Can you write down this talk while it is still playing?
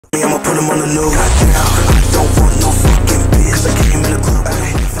I'ma put him on the news. I don't want no fucking bitch. I came in the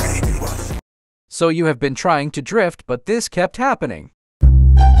club. So you have been trying to drift, but this kept happening.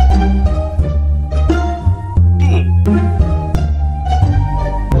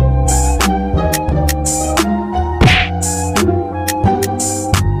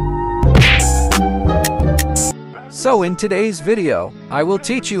 So in today's video, I will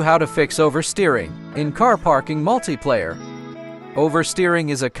teach you how to fix oversteering in car parking multiplayer. Oversteering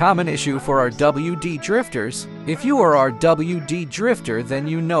is a common issue for our WD drifters. If you are our WD drifter, then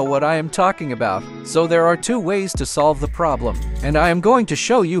you know what I am talking about. So there are two ways to solve the problem, and I am going to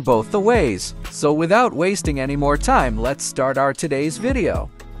show you both the ways. So without wasting any more time, let's start our today's video.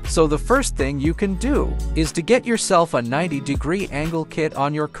 So the first thing you can do is to get yourself a 90-degree angle kit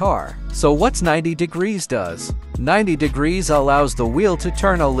on your car. So what's 90 degrees does? 90 degrees allows the wheel to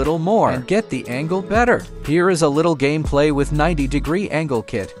turn a little more and get the angle better. Here is a little gameplay with 90-degree angle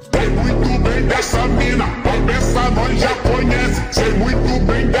kit.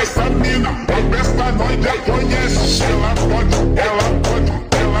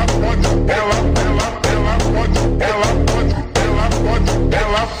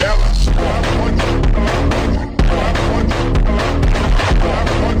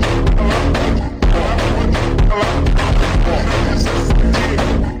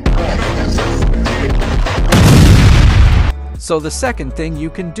 So the second thing you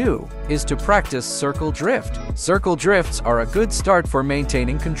can do is to practice circle drift. Circle drifts are a good start for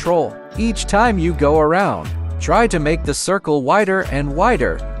maintaining control. Each time you go around, try to make the circle wider and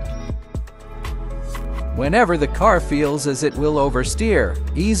wider. Whenever the car feels as it will oversteer,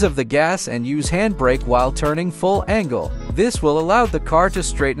 ease of the gas and use handbrake while turning full angle. This will allow the car to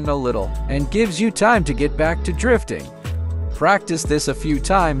straighten a little and gives you time to get back to drifting. Practice this a few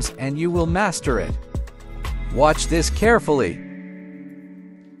times and you will master it. Watch this carefully.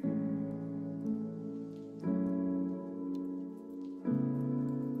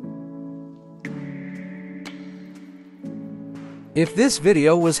 If this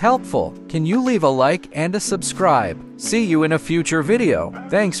video was helpful, can you leave a like and a subscribe? See you in a future video.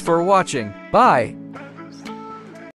 Thanks for watching. Bye.